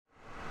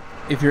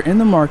if you're in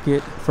the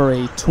market for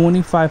a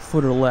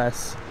 25-foot or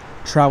less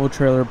travel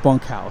trailer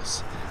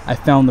bunkhouse, I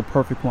found the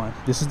perfect one.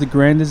 This is the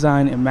Grand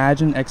Design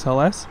Imagine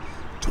XLS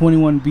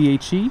 21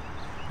 BHE.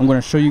 I'm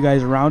going to show you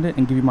guys around it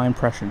and give you my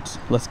impressions.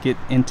 Let's get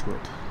into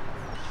it.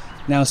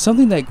 Now,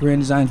 something that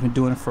Grand Design's been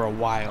doing for a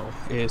while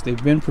is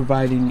they've been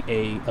providing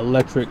a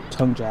electric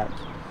tongue jack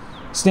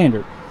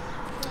standard,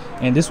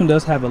 and this one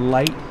does have a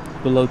light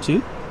below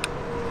too,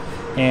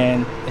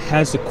 and it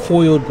has the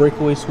coiled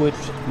breakaway switch,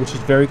 which is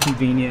very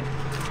convenient.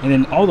 And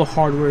then all the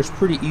hardware is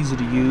pretty easy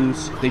to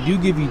use. They do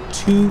give you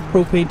 2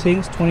 propane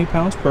tanks, 20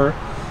 pounds per,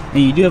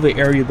 and you do have an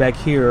area back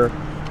here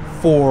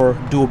for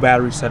dual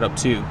battery setup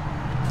too.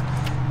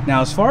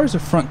 Now, as far as the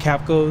front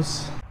cap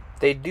goes,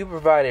 they do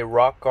provide a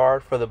rock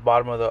guard for the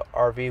bottom of the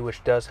RV,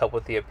 which does help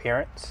with the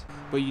appearance.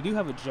 But you do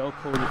have a gel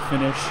coated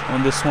finish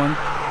on this one.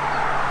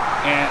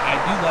 And I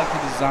do like the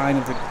design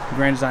of the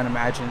Grand Design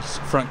Imagine's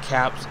front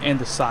caps and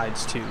the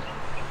sides too.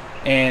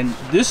 And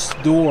this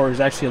door is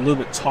actually a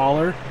little bit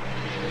taller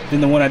than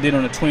the one I did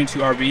on the 22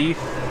 RV.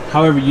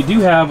 However, you do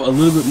have a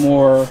little bit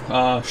more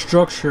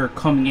structure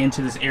coming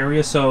into this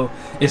area, so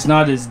it's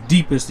not as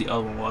deep as the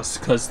other one was,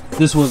 because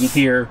this wasn't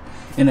here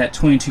in that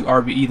 22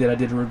 RVE that I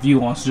did a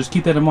review on, so just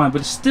keep that in mind.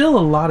 But it's still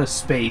a lot of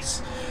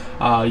space.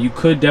 You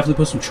could definitely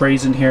put some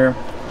trays in here.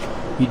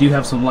 You do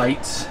have some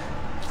lights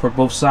for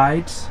both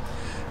sides.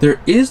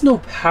 There is no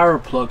power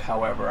plug,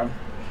 however. I'm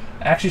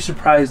actually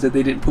surprised that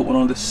they didn't put one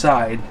on the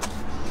side,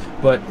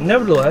 but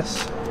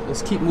nevertheless,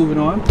 let's keep moving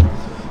on.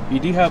 You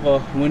do have a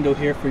window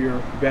here for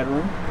your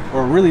bedroom,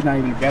 or really not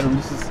even a bedroom.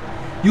 This is,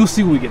 you'll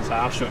see when we get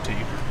inside. I'll show it to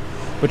you.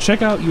 But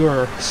check out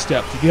your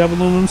steps. You do have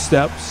aluminum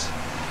steps,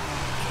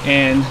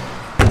 and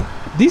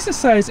decent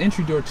sized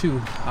entry door too.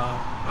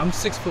 I'm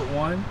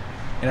 6'1",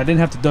 and I didn't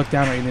have to duck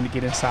down or anything to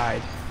get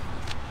inside.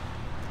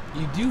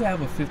 You do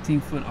have a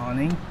 15-foot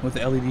awning with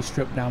the LED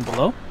strip down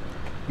below.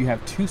 You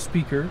have 2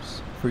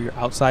 speakers for your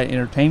outside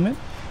entertainment.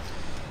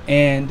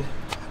 And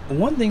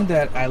one thing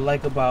that I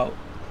like about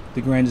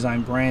the Grand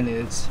Design brand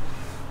is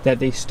that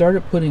they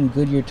started putting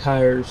Goodyear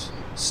tires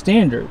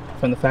standard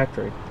from the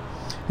factory.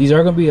 These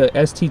are going to be a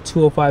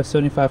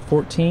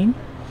ST205/75/14,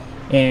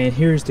 and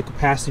here's the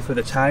capacity for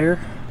the tire.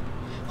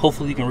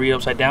 Hopefully you can read it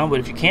upside down, but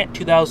if you can't,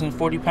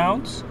 2,040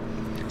 pounds,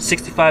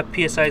 65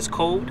 psi is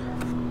cold.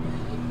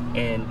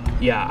 And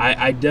yeah,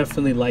 I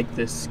definitely like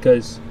this,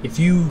 because if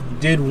you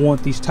did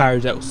want these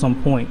tires at some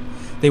point,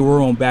 they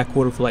were on back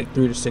order for like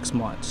 3 to 6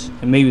 months,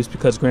 and maybe it's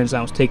because Grand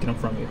Design was taking them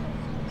from you.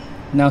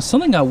 Now,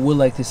 something I would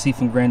like to see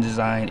from Grand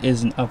Design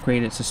is an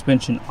upgraded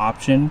suspension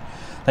option,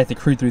 like the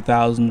Crew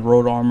 3000,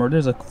 Road Armor.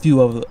 There's a few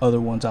of the other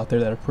ones out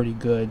there that are pretty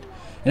good,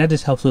 and that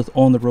just helps with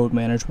on-the-road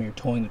manners when you're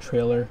towing the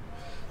trailer.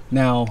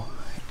 Now,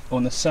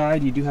 on the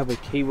side, you do have a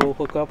cable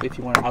hookup if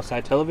you want an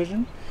outside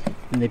television,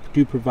 and they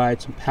do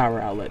provide some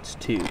power outlets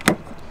too.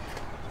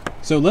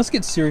 So let's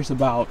get serious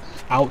about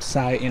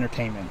outside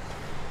entertainment.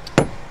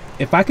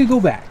 If I could go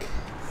back,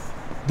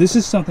 this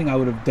is something I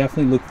would have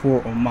definitely looked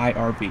for on my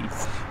RV.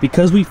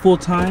 Because we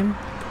full-time,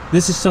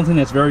 this is something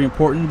that's very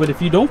important, but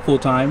if you don't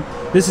full-time,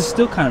 this is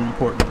still kind of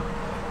important.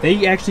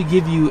 They actually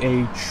give you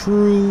a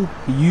true,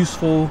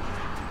 useful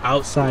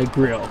outside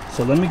grill.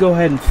 So let me go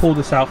ahead and pull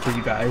this out for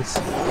you guys.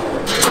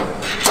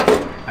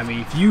 I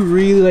mean, if you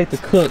really like to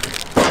cook,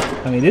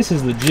 I mean, this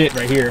is legit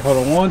right here. Hold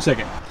on one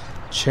second.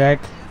 Check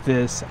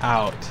this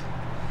out.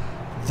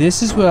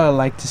 This is what I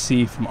like to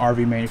see from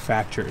RV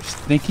manufacturers,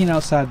 thinking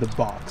outside the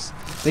box.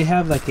 They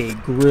have like a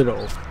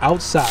griddle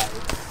outside.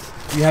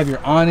 You have your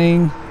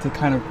awning to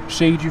kind of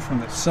shade you from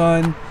the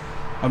sun.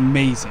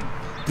 Amazing.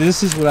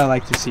 This is what I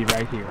like to see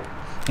right here.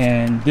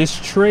 And this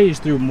tray is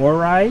through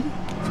Moride,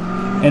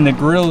 and the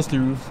grill is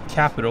through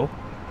Capital.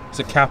 It's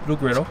a Capital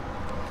griddle.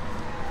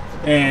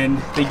 And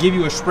they give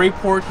you a spray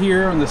port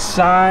here on the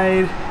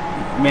side.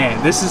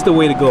 Man, this is the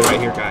way to go right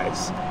here,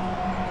 guys.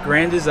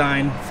 Grand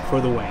Design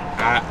for the win.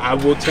 I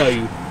will tell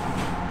you,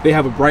 they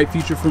have a bright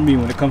future for me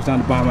when it comes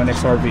down to buying my next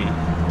RV.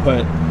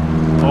 But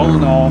all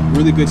in all,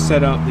 really good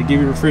setup. They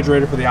give you a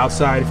refrigerator for the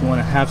outside if you want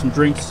to have some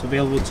drinks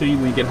available to you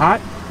when you get hot.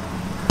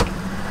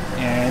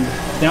 And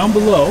down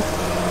below,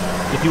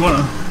 if you want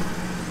to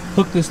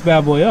hook this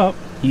bad boy up,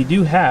 you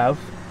do have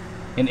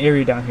an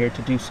area down here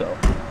to do so.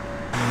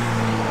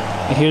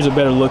 And here's a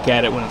better look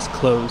at it when it's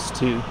closed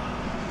too.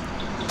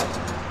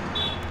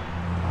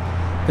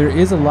 There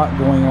is a lot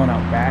going on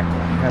out back.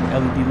 You have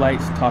LED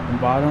lights top and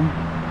bottom,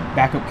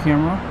 backup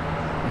camera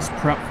is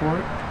prepped for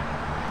it,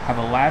 have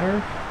a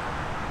ladder,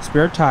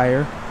 spare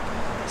tire,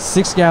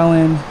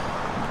 6-gallon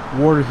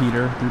water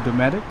heater through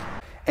Dometic,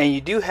 and you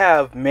do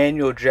have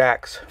manual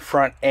jacks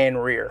front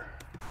and rear.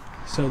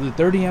 So the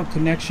 30 amp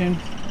connection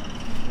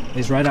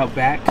is right out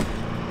back.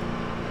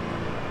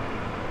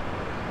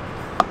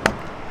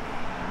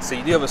 So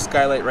you do have a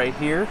skylight right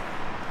here,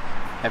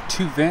 have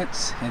 2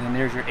 vents, and then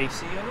there's your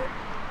AC in it.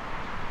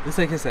 Looks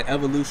like it's an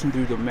evolution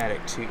through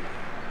Dometic too,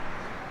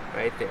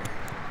 right there.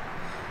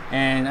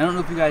 And I don't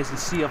know if you guys can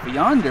see up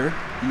yonder,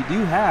 you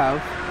do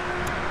have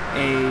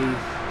a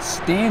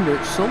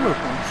standard solar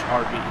punch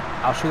RV.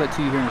 I'll show that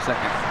to you here in a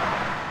second.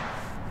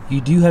 You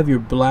do have your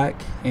black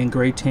and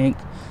gray tank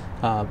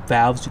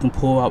valves you can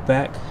pull out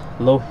back,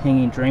 low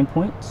hanging drain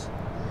points,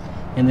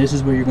 and this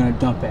is where you're going to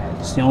dump at.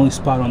 It's the only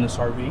spot on this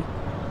RV.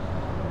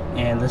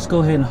 And let's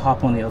go ahead and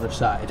hop on the other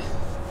side.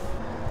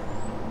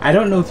 I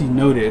don't know if you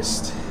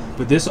noticed,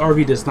 but this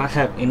RV does not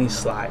have any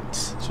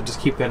slides, so just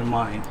keep that in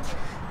mind.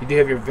 You do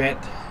have your vent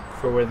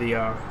for where the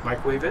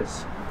microwave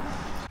is.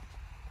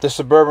 The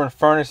Suburban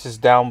furnace is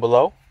down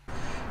below.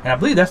 And I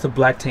believe that's the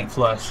black tank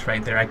flush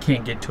right there. I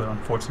can't get to it,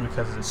 unfortunately,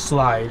 because of the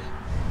slide.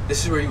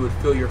 This is where you would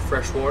fill your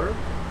fresh water.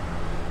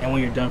 And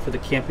when you're done for the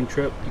camping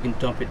trip, you can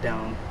dump it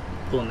down,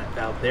 pulling that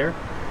valve there.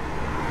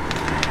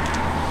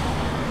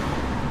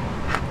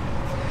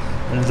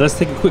 And let's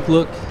take a quick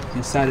look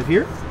inside of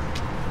here.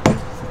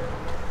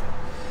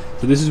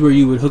 So this is where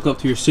you would hook up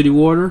to your city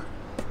water.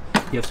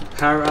 You have some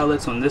power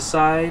outlets on this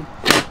side,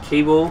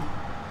 cable,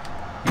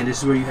 and this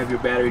is where you have your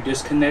battery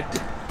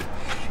disconnect.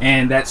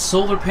 And that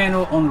solar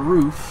panel on the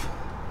roof,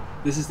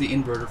 this is the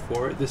inverter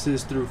for it. This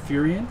is through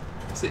Furion.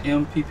 It's the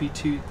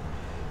MPP2,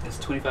 it's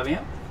 25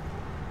 amp.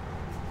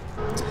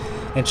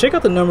 And check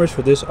out the numbers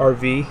for this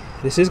RV.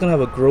 This is gonna have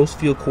a gross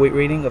fuel weight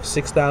rating of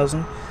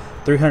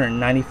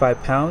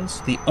 6,395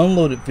 pounds. The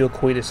unloaded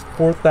vehicle weight is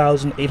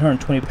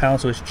 4,820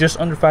 pounds, so it's just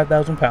under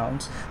 5,000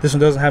 pounds. This one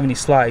doesn't have any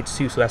slides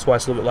too, so that's why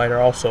it's a little bit lighter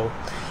also.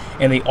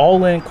 And the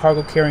all-in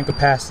cargo carrying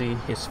capacity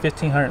is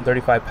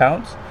 1,535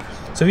 pounds.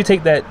 So if you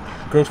take that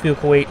gross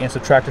vehicle weight and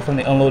subtract it from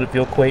the unloaded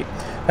vehicle weight,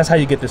 that's how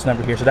you get this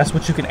number here. So that's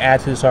what you can add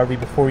to this RV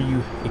before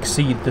you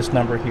exceed this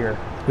number here,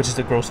 which is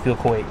the gross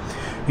vehicle weight.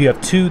 You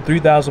have two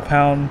 3,000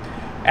 pound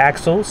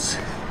axles.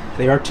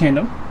 They are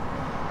tandem.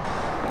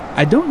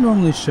 I don't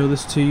normally show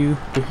this to you,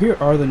 but here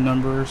are the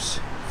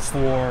numbers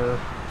for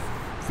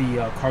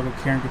the cargo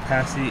carrying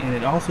capacity, and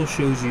it also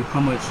shows you how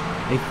much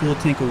a full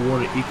tank of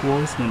water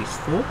equals when it's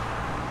full.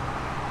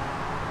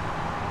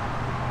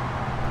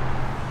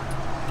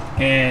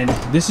 And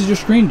this is your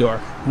screen door.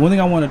 One thing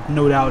I want to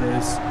note out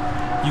is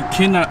you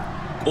cannot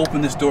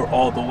open this door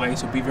all the way,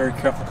 so be very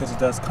careful because it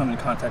does come in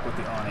contact with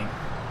the awning.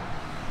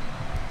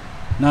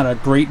 Not a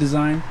great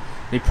design.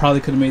 They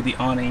probably could have made the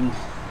awning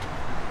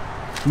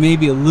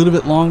maybe a little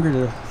bit longer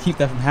to keep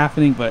that from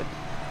happening, but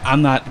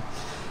I'm not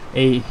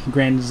a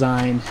grand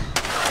design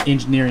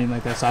engineering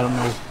like that, so I don't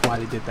know why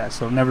they did that.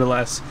 So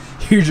nevertheless,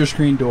 here's your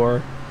screen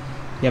door.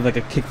 You have like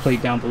a kick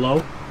plate down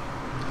below,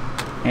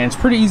 and it's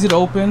pretty easy to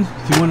open.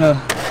 If you want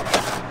to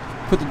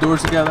put the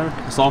doors together,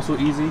 it's also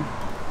easy.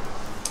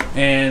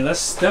 And let's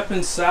step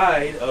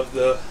inside of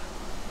the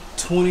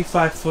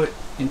 25-foot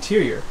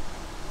interior.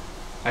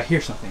 I hear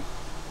something.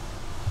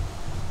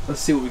 Let's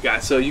see what we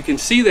got. So you can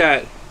see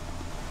that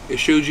it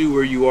shows you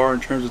where you are in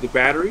terms of the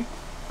battery.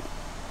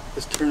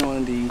 Let's turn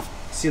on the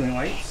ceiling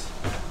lights.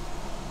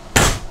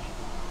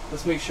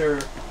 Let's make sure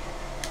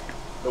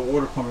the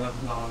water pump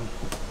is on.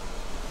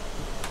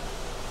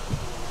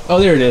 Oh,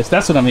 there it is.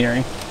 That's what I'm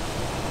hearing.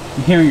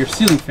 I'm hearing your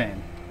ceiling fan.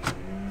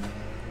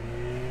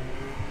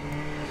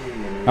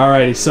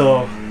 Alrighty,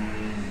 so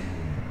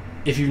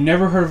if you've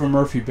never heard of a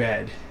Murphy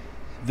bed,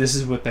 this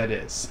is what that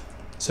is.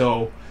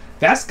 So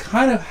that's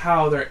kind of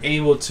how they're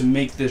able to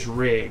make this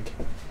rig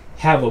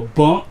have a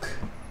bunk,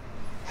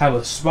 have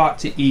a spot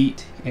to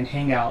eat and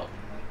hang out,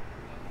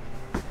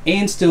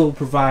 and still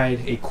provide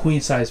a queen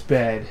size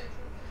bed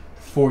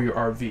for your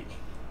RV.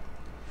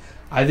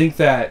 I think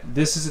that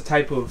this is the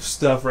type of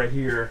stuff right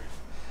here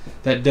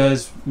that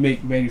does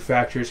make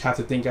manufacturers have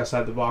to think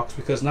outside the box,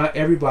 because not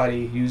everybody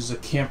uses a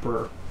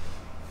camper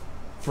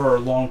for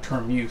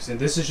long-term use, and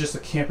this is just a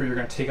camper you're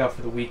going to take out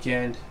for the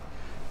weekend.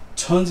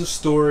 Tons of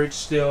storage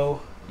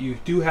still. You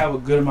do have a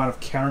good amount of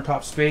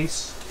countertop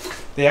space.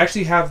 They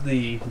actually have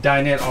the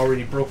dinette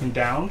already broken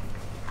down,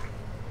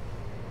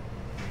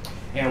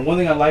 and one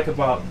thing I like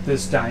about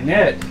this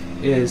dinette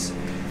is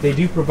they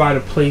do provide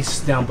a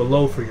place down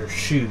below for your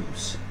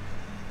shoes.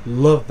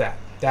 Love that.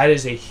 That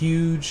is a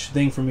huge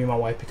thing for me and my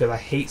wife, because I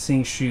hate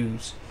seeing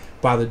shoes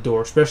by the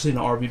door, especially in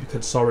an RV because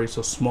it's already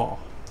so small.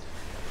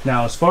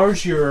 Now, as far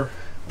as your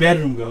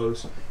bedroom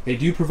goes, they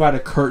do provide a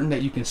curtain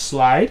that you can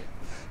slide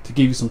to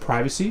give you some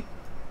privacy,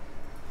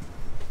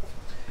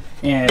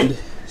 and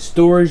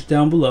storage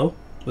down below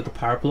with a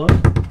power plug.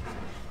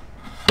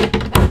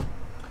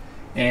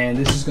 And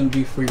this is going to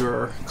be for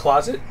your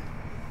closet,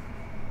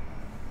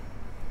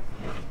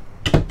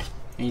 and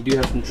you do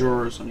have some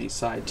drawers on each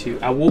side too.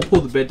 I will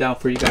pull the bed down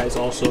for you guys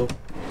also.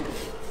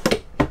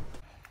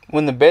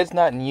 When the bed's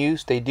not in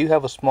use, they do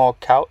have a small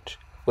couch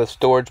with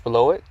storage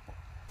below it.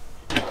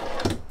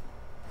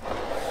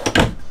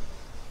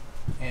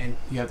 And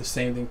you have the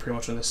same thing pretty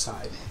much on this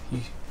side.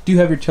 You do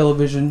have your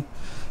television.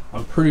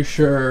 I'm pretty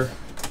sure,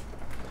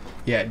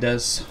 yeah, it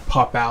does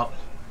pop out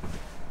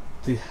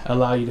to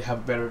allow you to have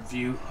a better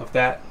view of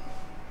that.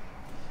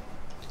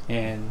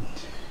 And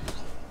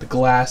the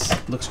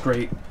glass looks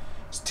great.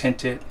 It's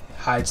tinted,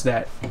 hides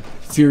that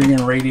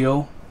Furion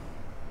radio.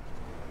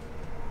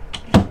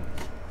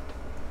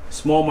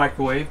 Small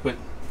microwave, but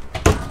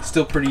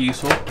still pretty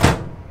useful.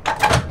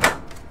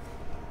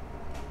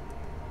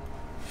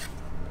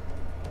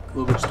 A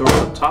little bit of storage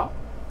on top.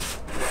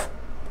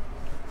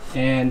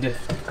 And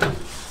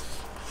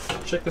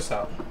check this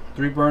out,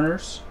 3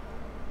 burners.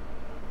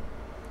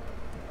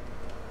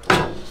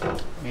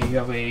 And you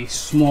have a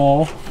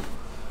small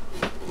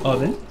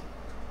oven.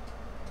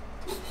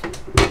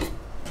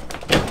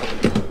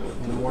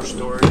 And more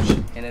storage.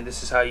 And then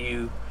this is how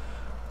you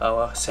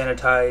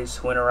sanitize,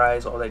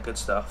 winterize, all that good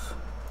stuff.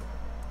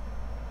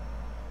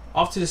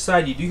 Off to the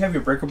side, you do have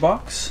your breaker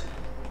box.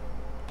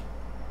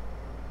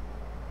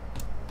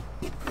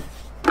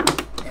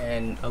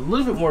 And a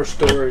little bit more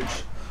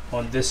storage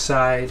on this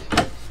side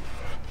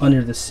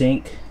under the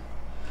sink.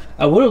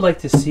 I would have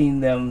liked to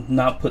seen them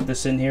not put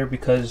this in here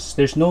because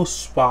there's no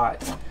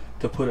spot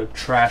to put a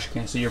trash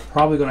can, so you're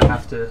probably gonna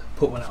have to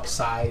put one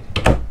outside.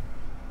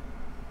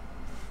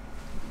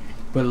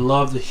 But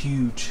love the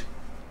huge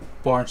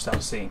barn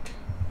style sink.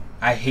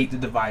 I hate the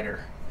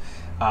divider.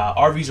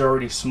 RVs are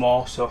already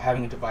small, so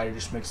having a divider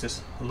just makes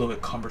this a little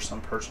bit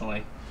cumbersome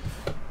personally.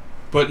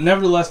 But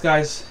nevertheless,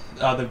 guys,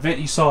 the vent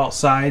you saw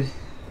outside,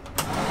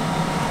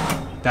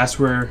 that's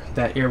where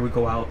that air would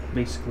go out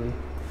basically.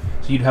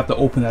 So you'd have to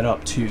open that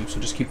up too,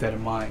 so just keep that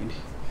in mind.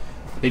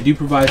 They do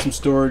provide some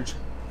storage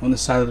on the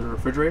side of the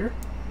refrigerator.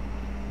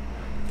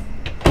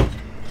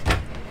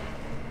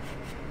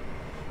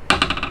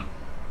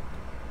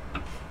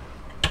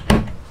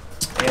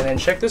 And then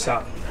check this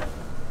out.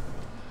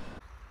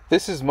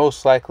 This is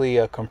most likely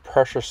a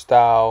compressor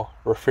style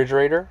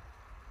refrigerator,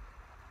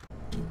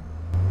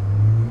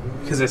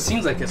 because it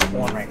seems like it's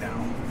on right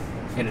now,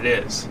 and it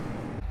is.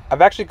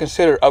 I've actually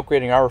considered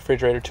upgrading our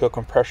refrigerator to a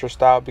compressor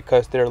style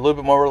because they're a little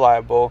bit more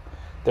reliable.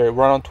 They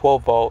run on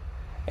 12 volt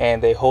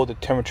and they hold the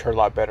temperature a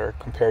lot better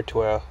compared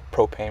to a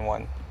propane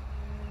one.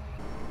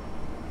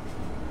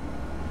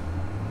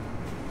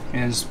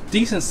 And it's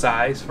decent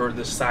size for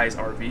this size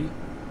RV.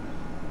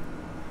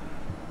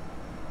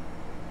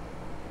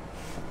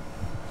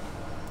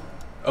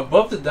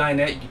 Above the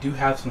dinette, you do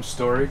have some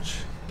storage.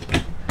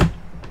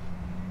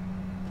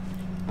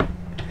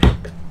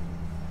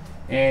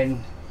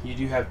 And you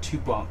do have 2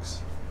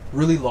 bunks,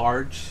 really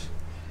large.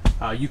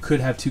 You could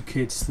have 2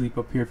 kids sleep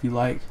up here if you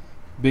like.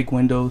 Big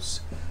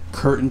windows,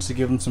 curtains to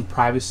give them some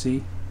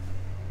privacy.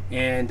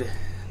 And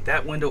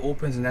that window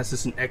opens and that's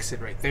just an exit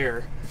right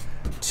there.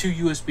 2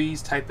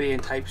 USBs, Type A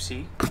and Type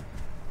C.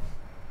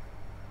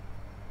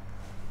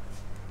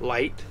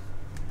 Light.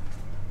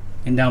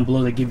 And down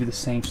below they give you the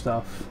same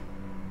stuff.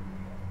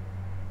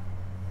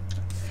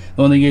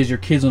 The only thing is your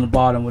kids on the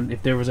bottom,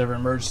 if there was ever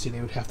an emergency, they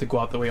would have to go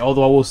out the way.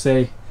 Although I will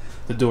say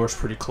the door is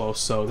pretty close,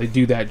 so they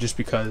do that just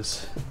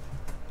because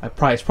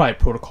it's probably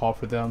protocol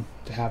for them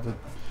to have an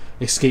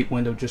escape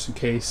window just in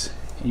case.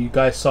 And you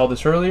guys saw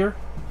this earlier.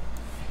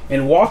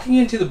 And walking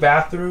into the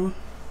bathroom,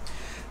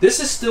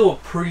 this is still a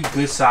pretty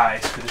good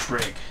size for this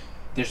rig.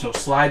 There's no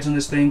slides on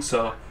this thing,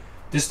 so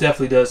this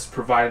definitely does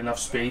provide enough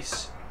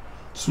space.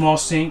 Small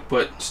sink,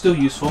 but still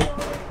useful.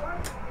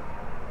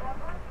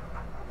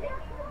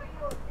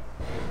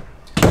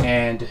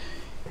 And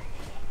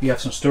you have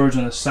some storage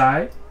on the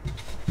side.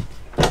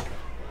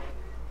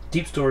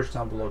 Deep storage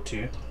down below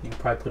too. You can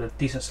probably put a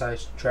decent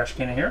sized trash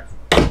can in here.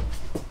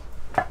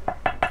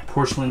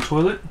 Porcelain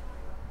toilet.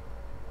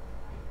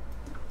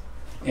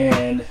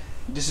 And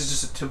this is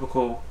just a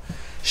typical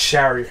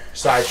shower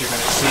size you're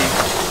gonna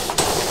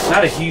see.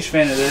 Not a huge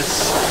fan of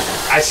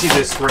this. I see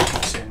this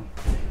breaking soon,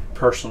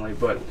 personally,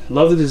 but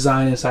love the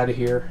design inside of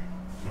here.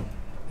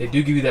 They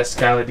do give you that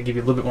skylight to give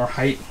you a little bit more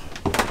height.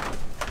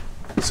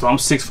 So I'm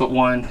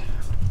 6'1",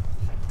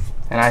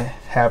 and I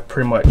have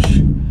pretty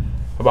much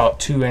about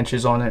 2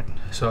 inches on it.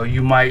 So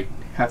you might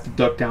have to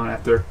duck down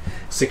after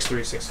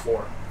 6'3",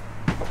 6'4".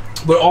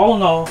 But all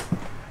in all,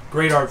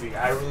 great RV.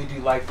 I really do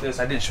like this.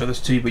 I didn't show this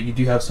to you, but you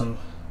do have some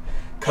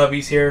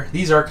cubbies here.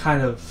 These are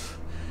kind of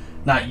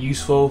not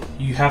useful.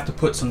 You have to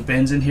put some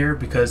bins in here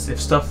because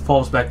if stuff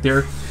falls back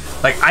there,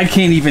 like I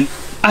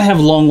have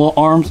long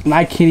arms and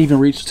I can't even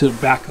reach to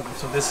the back of them.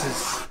 So this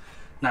is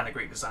not a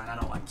great design. I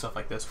don't like stuff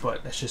like this,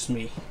 but that's just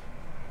me.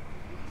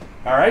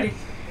 Alrighty.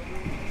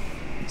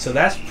 So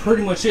that's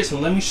pretty much it. So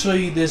let me show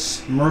you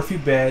this Murphy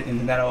bed, and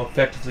then that'll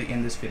effectively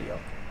end this video.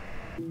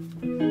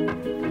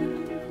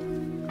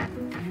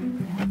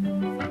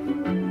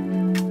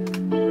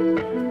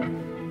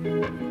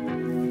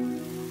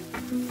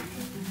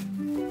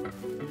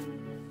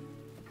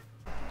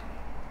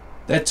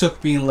 That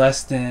took me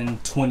less than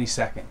 20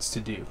 seconds to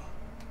do.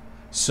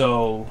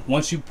 So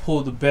once you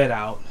pull the bed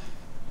out,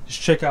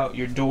 just check out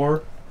your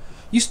door.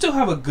 You still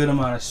have a good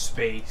amount of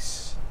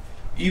space.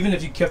 Even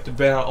if you kept the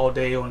bed out all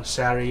day on a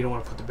Saturday, you don't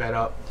want to put the bed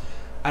up,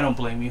 I don't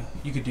blame you.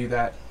 You could do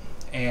that.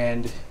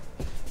 And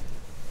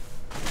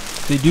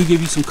they do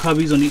give you some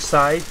cubbies on each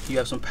side. You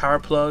have some power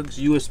plugs,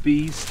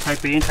 USBs,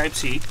 Type A and Type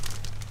C.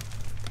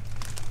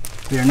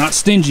 They're not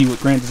stingy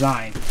with grand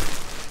design.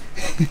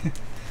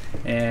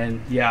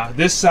 And yeah,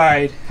 this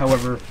side,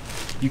 however,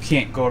 you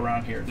can't go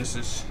around here. This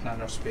is not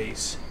enough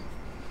space.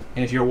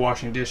 And if you're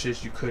washing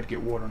dishes, you could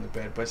get water on the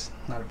bed, but it's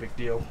not a big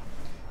deal.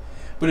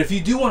 But if you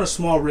do want a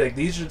small rig,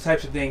 these are the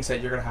types of things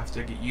that you're going to have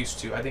to get used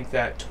to. I think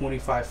that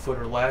 25 foot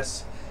or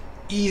less,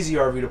 easy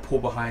RV to pull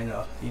behind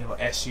a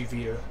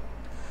SUV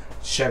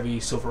Chevy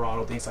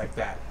Silverado, things like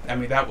that. I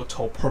mean, that would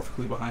tow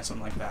perfectly behind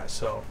something like that.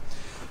 So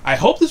I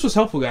hope this was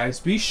helpful, guys.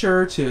 Be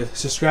sure to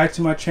subscribe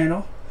to my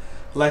channel,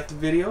 like the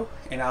video,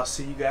 and I'll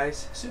see you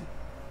guys soon.